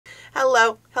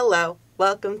Hello, hello.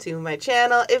 Welcome to my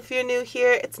channel. If you're new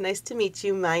here, it's nice to meet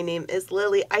you. My name is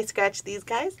Lily. I scratch these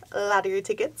guys, lottery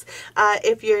tickets.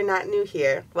 If you're not new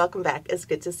here, welcome back. It's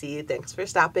good to see you. Thanks for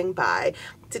stopping by.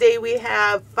 Today we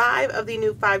have 5 of the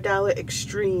new $5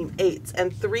 Extreme 8s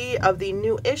and 3 of the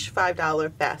new-ish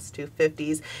 $5 Fast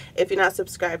 250s. If you're not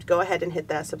subscribed, go ahead and hit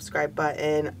that subscribe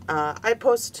button. I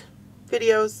post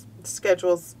videos,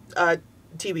 schedules,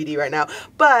 TBD right now,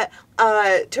 but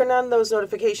turn on those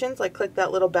notifications, like click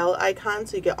that little bell icon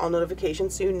so you get all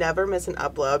notifications so you never miss an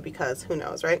upload, because who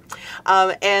knows, right?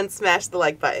 And smash the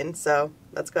like button. So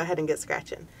let's go ahead and get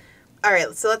scratching.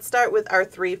 Alright, so let's start with our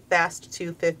 3 Fast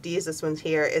 250s. This one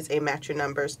here is a match your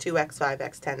numbers 2x,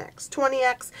 5x, 10x,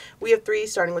 20x. We have 3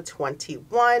 starting with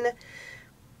 21.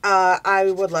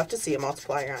 I would love to see a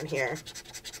multiplier on here.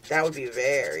 That would be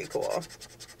very cool.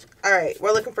 Alright,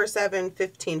 we're looking for 7,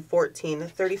 15, 14,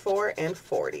 34, and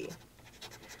 40.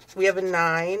 We have a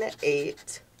 9,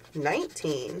 8,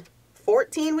 19,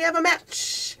 14. We have a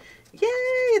match. Yay!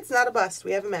 It's not a bust.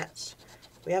 We have a match.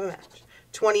 We have a match.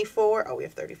 24. Oh, we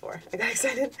have 34. I got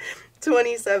excited.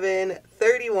 27,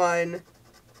 31,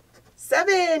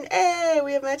 7. Hey,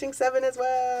 we have matching 7 as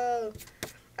well.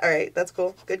 Alright, that's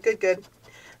cool. Good, good, good.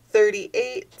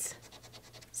 38,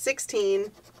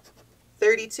 16,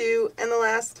 32, and the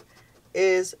last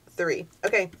is 3.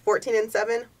 Okay, 14 and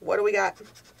 7. What do we got?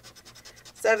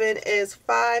 7 is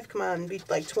 5. Come on, be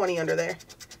like 20 under there.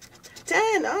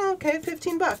 10. Oh, okay,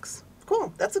 15 bucks.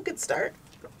 Cool. That's a good start.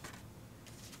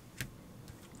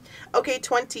 Okay,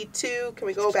 22. Can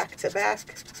we go back to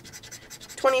back?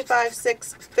 25,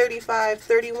 6, 35,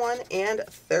 31, and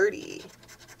 30.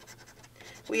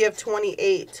 We have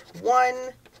 28, 1,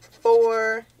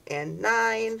 4, and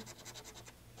 9,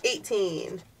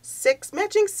 18. 6,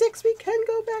 matching 6, we can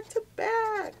go back to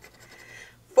back.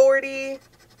 40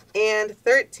 and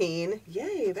 13,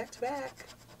 yay, back to back.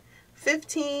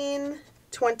 15,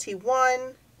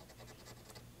 21,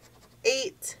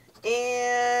 8,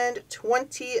 and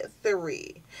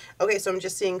 23. Okay, so I'm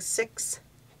just seeing 6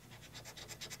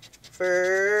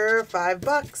 for 5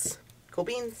 bucks. Cool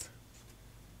beans.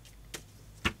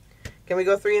 Can we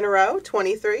go 3 in a row?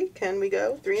 23, can we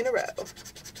go 3 in a row?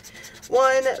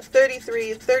 1,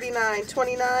 33, 39,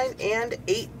 29, and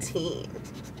 18.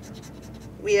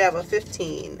 We have a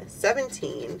 15,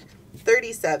 17,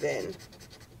 37,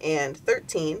 and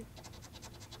 13,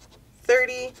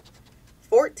 30,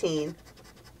 14,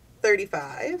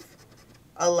 35,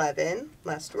 11,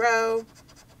 last row,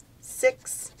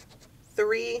 6,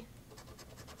 3,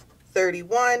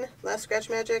 31, last scratch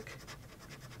magic,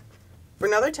 for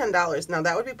another $10. Now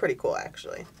that would be pretty cool,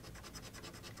 actually.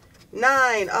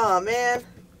 9. Oh man,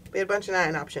 we had a bunch of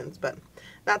 9 options, but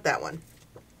not that one.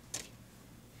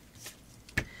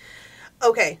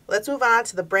 Okay, let's move on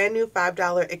to the brand new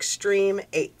 $5 Extreme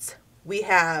 8s. We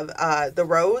have the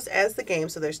rows as the game,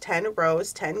 so there's 10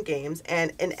 rows, 10 games,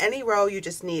 and in any row you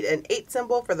just need an 8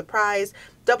 symbol for the prize,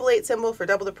 double 8 symbol for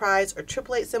double the prize, or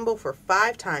triple 8 symbol for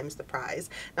 5 times the prize.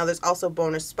 Now there's also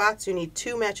bonus spots. You need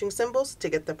 2 matching symbols to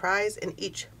get the prize in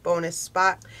each bonus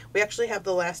spot. We actually have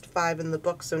the last 5 in the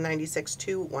book, so 96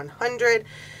 to 100.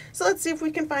 So let's see if we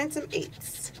can find some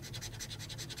 8s.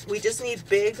 We just need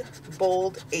big,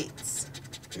 bold 8s.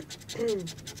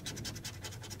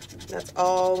 That's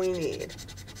all we need.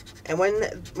 And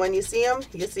when you see them,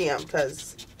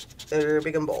 because they're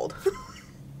big and bold.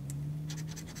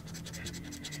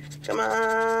 Come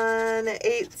on,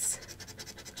 8s.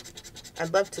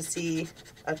 I'd love to see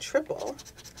a triple.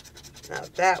 Now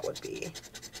that would be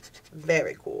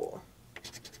very cool.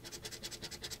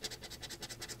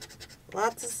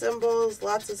 Lots of symbols,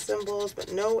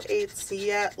 but no 8s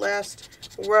yet. Last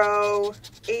row,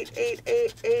 8, 8,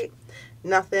 8, 8.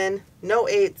 Nothing, no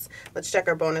 8s. Let's check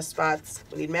our bonus spots.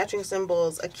 We need matching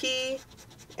symbols, a key,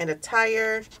 and a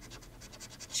tire,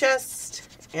 chest,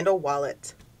 and a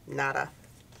wallet. Nada.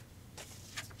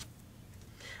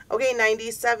 Okay,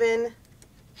 97.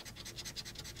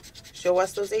 Show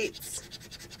us those 8s.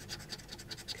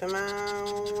 Come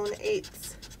on,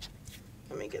 8s.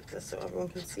 Let me get this so everyone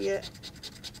can see it.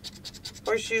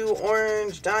 Horseshoe,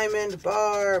 orange, diamond,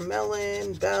 bar,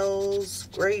 melon, bells,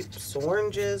 grapes,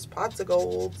 oranges, pots of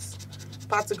golds.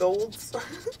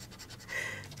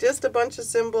 Just a bunch of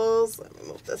symbols. Let me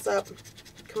move this up.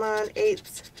 Come on,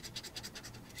 8s.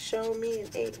 Show me an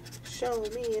 8. Show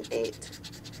me an 8.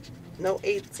 No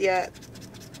 8s yet.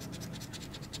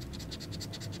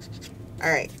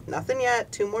 Alright, nothing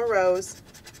yet. 2 more rows.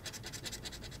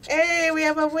 Hey, we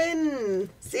have a win!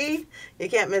 See? You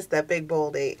can't miss that big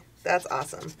bold 8. That's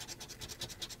awesome.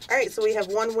 Alright, so we have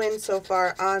 1 win so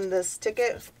far on this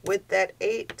ticket with that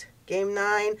 8 Game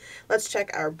 9. Let's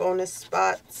check our bonus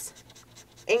spots.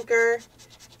 Anchor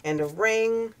and a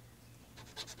ring,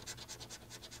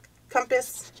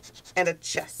 compass, and a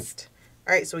chest.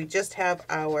 All right, so we just have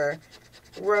our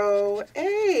row.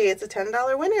 Hey, it's a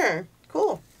 $10 winner.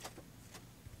 Cool.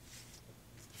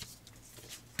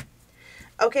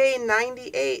 Okay,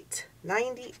 98.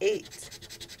 98.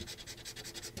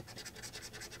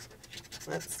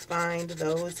 Let's find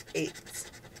those 8s.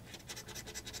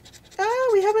 Oh,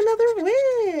 we have another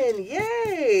win.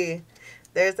 Yay.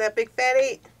 There's that big fat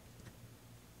 8.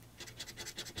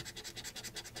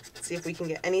 Let's see if we can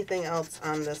get anything else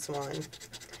on this one.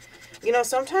 You know,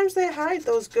 sometimes they hide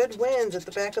those good wins at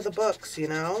the back of the books, you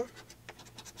know.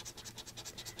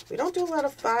 We don't do a lot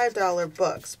of $5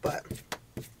 books, but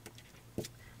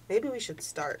maybe we should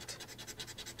start.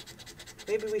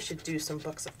 Maybe we should do some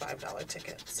books of $5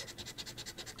 tickets.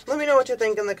 Let me know what you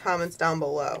think in the comments down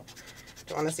below.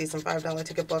 Do you want to see some $5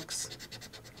 ticket books?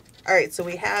 All right, so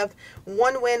we have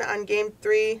 1 win on game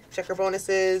 3. Check our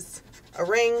bonuses. A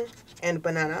ring and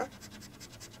banana.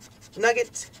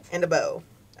 Nugget and a bow.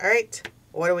 All right,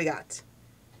 what do we got?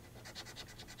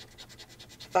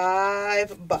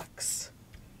 $5.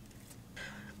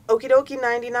 Okie dokie,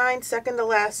 99. Second to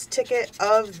last ticket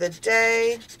of the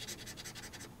day.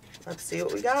 Let's see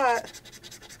what we got.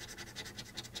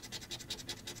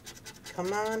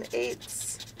 Come on, 8s.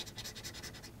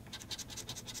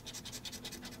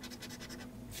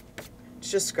 It's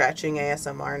just scratching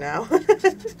ASMR now.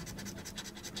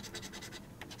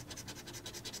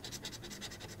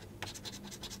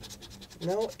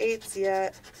 No 8s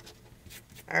yet.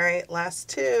 All right, last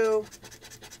 2.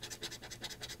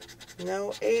 No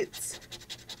 8s.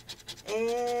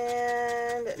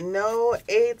 And no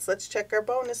 8s. Let's check our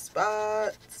bonus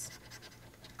spots.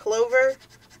 Clover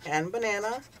and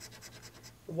banana.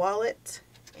 Wallet,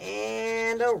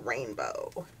 and a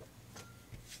rainbow.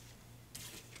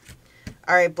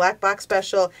 All right, black box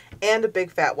special and a big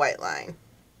fat white line.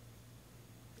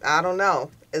 I don't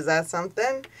know. Is that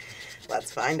something?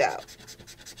 Let's find out.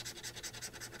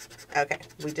 Okay,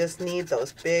 we just need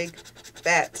those big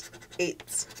fat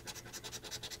 8s.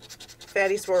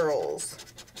 Fatty swirls.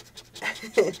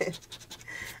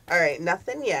 All right,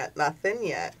 nothing yet. Nothing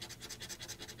yet.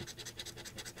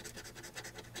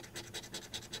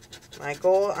 My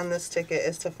goal on this ticket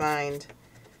is to find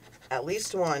at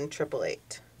least one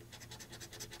 888.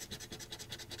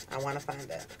 I want to find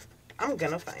it. I'm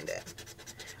going to find it.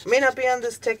 It may not be on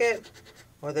this ticket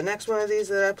or the next one of these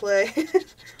that I play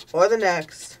or the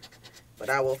next, but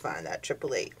I will find that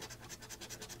 888.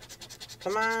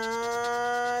 Come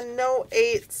on. No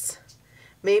 8s.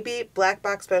 Maybe Black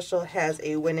Box Special has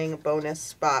a winning bonus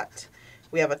spot.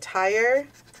 We have a tire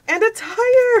and a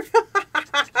tire.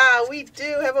 We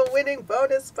do have a winning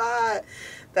bonus spot.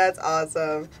 That's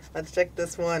awesome. Let's check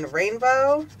this one.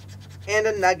 Rainbow and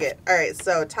a nugget. All right,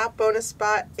 so top bonus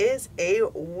spot is a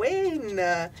win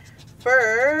for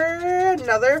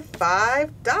another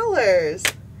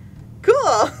 $5.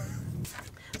 Cool.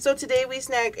 So today we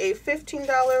snagged a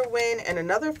 $15 win and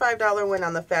another $5 win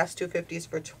on the Fast 250s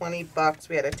for $20.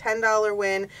 We had a $10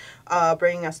 win,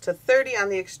 bringing us to 30 on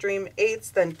the Extreme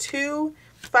 8s, then 2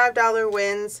 $5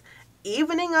 wins,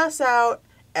 evening us out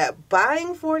at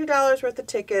buying $40 worth of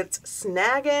tickets,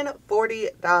 snagging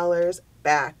 $40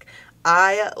 back.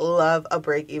 I love a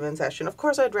break-even session. Of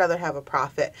course, I'd rather have a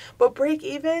profit, but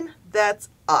break-even, that's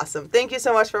awesome. Thank you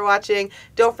so much for watching.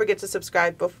 Don't forget to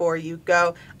subscribe before you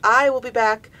go. I will be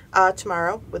back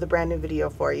tomorrow with a brand new video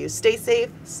for you. Stay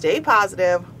safe, stay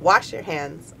positive, wash your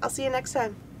hands. I'll see you next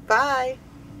time. Bye.